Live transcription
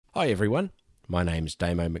Hi everyone, my name's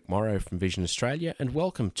Damo McMorrow from Vision Australia and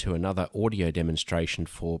welcome to another audio demonstration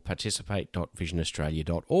for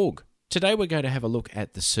participate.visionaustralia.org. Today we're going to have a look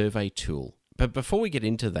at the survey tool, but before we get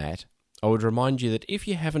into that, I would remind you that if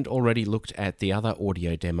you haven't already looked at the other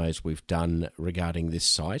audio demos we've done regarding this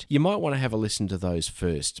site, you might want to have a listen to those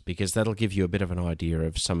first because that'll give you a bit of an idea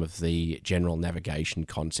of some of the general navigation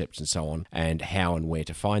concepts and so on and how and where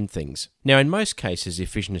to find things. Now, in most cases,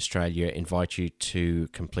 if Vision Australia invite you to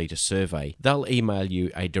complete a survey, they'll email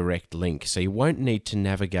you a direct link, so you won't need to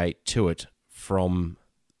navigate to it from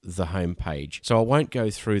the home page. So I won't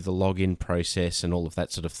go through the login process and all of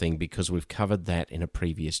that sort of thing because we've covered that in a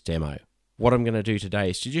previous demo. What I'm going to do today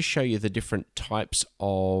is to just show you the different types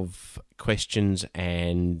of questions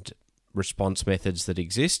and response methods that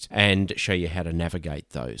exist and show you how to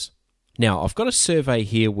navigate those. Now, I've got a survey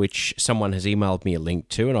here which someone has emailed me a link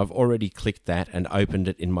to, and I've already clicked that and opened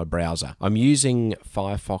it in my browser. I'm using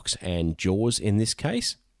Firefox and JAWS in this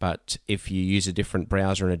case, but if you use a different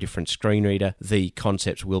browser and a different screen reader, the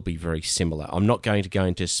concepts will be very similar. I'm not going to go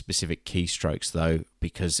into specific keystrokes though,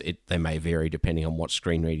 because they may vary depending on what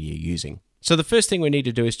screen reader you're using. So the first thing we need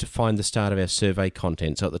to do is to find the start of our survey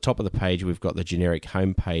content. So at the top of the page, we've got the generic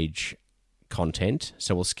homepage content.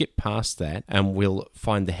 So we'll skip past that and we'll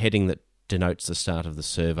find the heading that denotes the start of the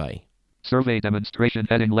survey. Survey demonstration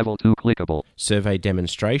heading level 2 clickable. Survey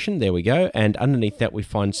demonstration, there we go. And underneath that, we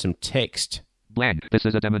find some text. Blank. This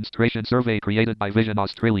is a demonstration survey created by Vision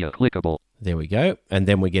Australia. Clickable. There we go. And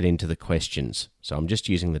then we get into the questions. So I'm just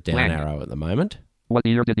using the down Blank. arrow at the moment. What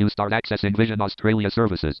year did you start accessing Vision Australia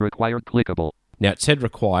services? Required. Clickable. Now it said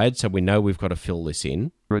required, so we know we've got to fill this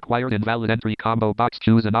in. Required invalid entry combo box.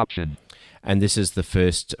 Choose an option. And this is the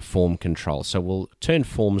first form control. So we'll turn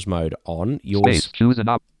forms mode on. Yours Space. Choose an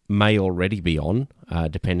option. May already be on,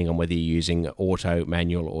 depending on whether you're using auto,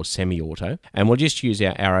 manual, or semi-auto. And we'll just use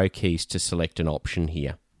our arrow keys to select an option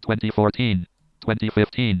here. 2014,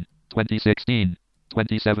 2015, 2016,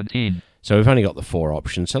 2017. So we've only got the 4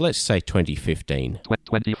 options, so let's say 2015.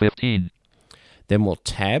 2015. Then we'll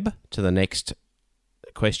tab to the next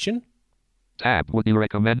question. Tab. Would you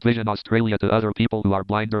recommend Vision Australia to other people who are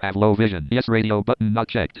blind or have low vision? Yes, radio button not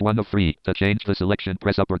checked. 1 of 3. To change the selection,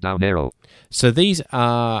 press up or down arrow. So these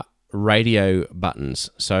are radio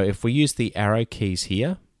buttons. So if we use the arrow keys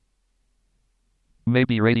here.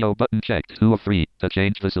 Maybe radio button checked. 2 of 3. To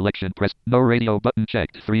change the selection, press no radio button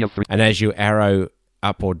checked. 3 of 3. And as you arrow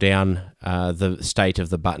up or down, the state of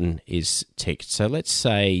the button is ticked. So let's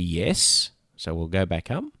say yes. So we'll go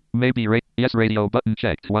back up. Maybe yes, radio button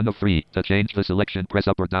checked. 1 of 3. To change the selection, press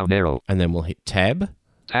up or down arrow. And then we'll hit tab.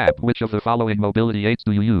 Tab. Which of the following mobility aids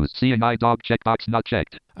do you use? Seeing eye dog checkbox not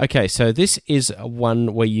checked. Okay, so this is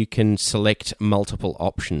one where you can select multiple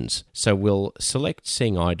options. So we'll select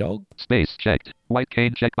seeing eye dog. Space checked. White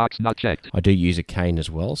cane checkbox not checked. I do use a cane as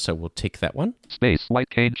well, so we'll tick that one. Space. White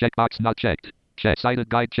cane checkbox not checked. Check. Sighted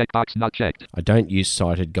guide checkbox not checked. I don't use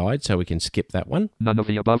sighted guide, so we can skip that one. None of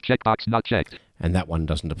the above checkbox not checked. And that one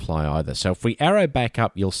doesn't apply either. So if we arrow back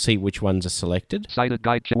up, you'll see which ones are selected. Sighted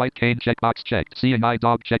guide white cane checkbox checked. Seeing eye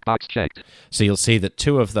dog checkbox checked. So you'll see that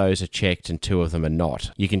 2 of those are checked and 2 of them are not.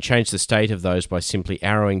 You can change the state of those by simply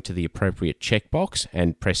arrowing to the appropriate checkbox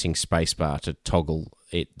and pressing spacebar to toggle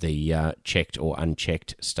the checked or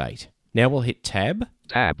unchecked state. Now we'll hit tab.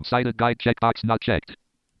 Tab. Sighted guide checkbox not checked.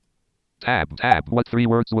 Tab. Tab. What 3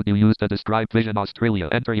 words would you use to describe Vision Australia?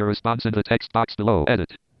 Enter your response in the text box below.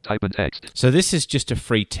 Edit. Type in text. So this is just a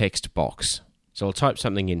free text box. So I'll type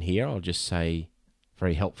something in here. I'll just say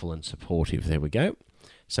very helpful and supportive. There we go.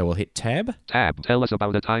 So we'll hit tab. Tab. Tell us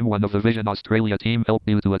about a time one of the Vision Australia team helped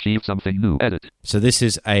you to achieve something new. Edit. So this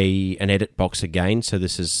is an edit box again. So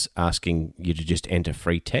this is asking you to just enter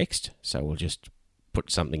free text. So we'll just put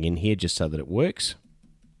something in here just so that it works.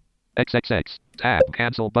 XXX. Tab.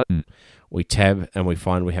 Cancel button. We tab and we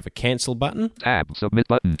find we have a cancel button. Tab. Submit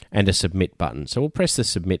button. And a submit button. So we'll press the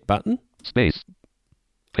submit button. Space.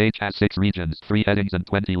 Page has 6 regions, 3 headings, and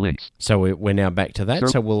 20 links. So we're now back to that.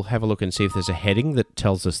 So we'll have a look and see if there's a heading that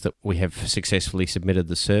tells us that we have successfully submitted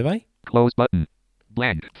the survey. Close button.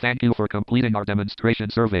 Blank. Thank you for completing our demonstration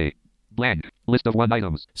survey. Blank. List of 1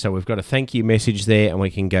 items. So we've got a thank you message there and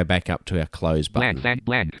we can go back up to our close button.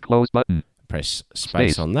 Blank. Close button. Press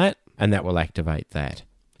space on that and that will activate that.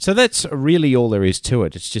 So that's really all there is to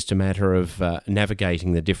it. It's just a matter of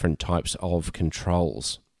navigating the different types of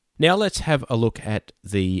controls. Now let's have a look at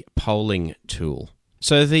the polling tool.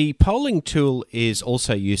 So the polling tool is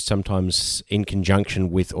also used sometimes in conjunction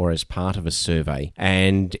with or as part of a survey,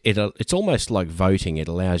 and it's almost like voting. It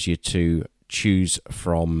allows you to choose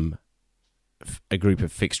from a group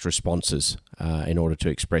of fixed responses in order to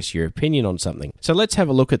express your opinion on something. So let's have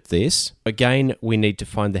a look at this. Again, we need to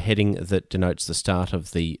find the heading that denotes the start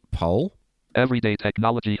of the poll. Everyday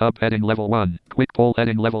Technology Hub heading level 1. Quick poll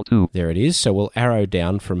heading level 2. There it is. So we'll arrow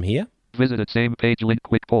down from here. Visited same page link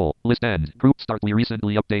quick poll. List end. Group start. We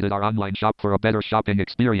recently updated our online shop for a better shopping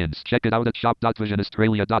experience. Check it out at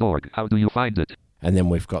shop.visionaustralia.org. How do you find it? And then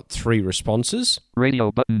we've got 3 responses.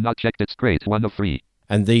 Radio button not checked. It's great. 1 of 3.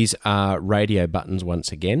 And these are radio buttons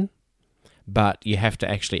once again. But you have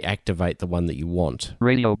to actually activate the one that you want.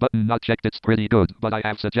 Radio button not checked. It's pretty good, but I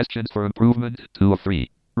have suggestions for improvement. 2 of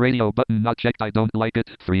 3. Radio button not checked. I don't like it.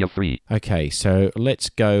 3 of 3. Okay, so let's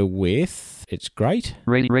go with it's great.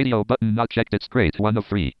 Radio button not checked. It's great. 1 of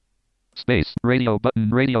 3. Space. Radio button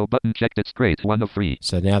checked. It's great. 1 of 3.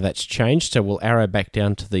 So now that's changed. So we'll arrow back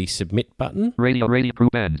down to the submit button. Radio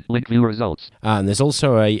group end. Link view results. And there's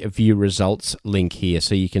also a view results link here,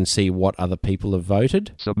 so you can see what other people have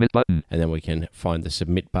voted. Submit button. And then we can find the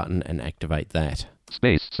submit button and activate that.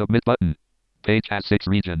 Space. Submit button. Page has 6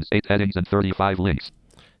 regions, 8 headings, and 35 links.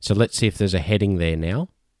 So let's see if there's a heading there now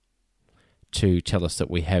to tell us that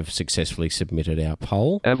we have successfully submitted our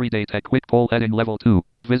poll. Everyday Tech Quick Poll heading level 2.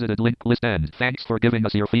 Visited link list end. Thanks for giving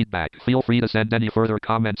us your feedback. Feel free to send any further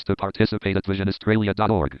comments to participate at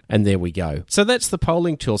visionaustralia.org. And there we go. So that's the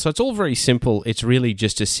polling tool. So it's all very simple. It's really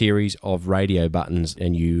just a series of radio buttons,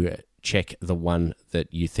 and you check the one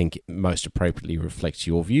that you think most appropriately reflects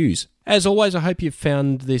your views. As always, I hope you've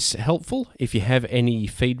found this helpful. If you have any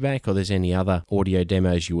feedback or there's any other audio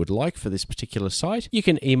demos you would like for this particular site, you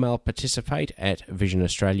can email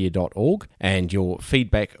participate@visionaustralia.org and your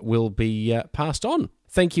feedback will be passed on.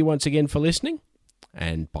 Thank you once again for listening,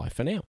 and bye for now.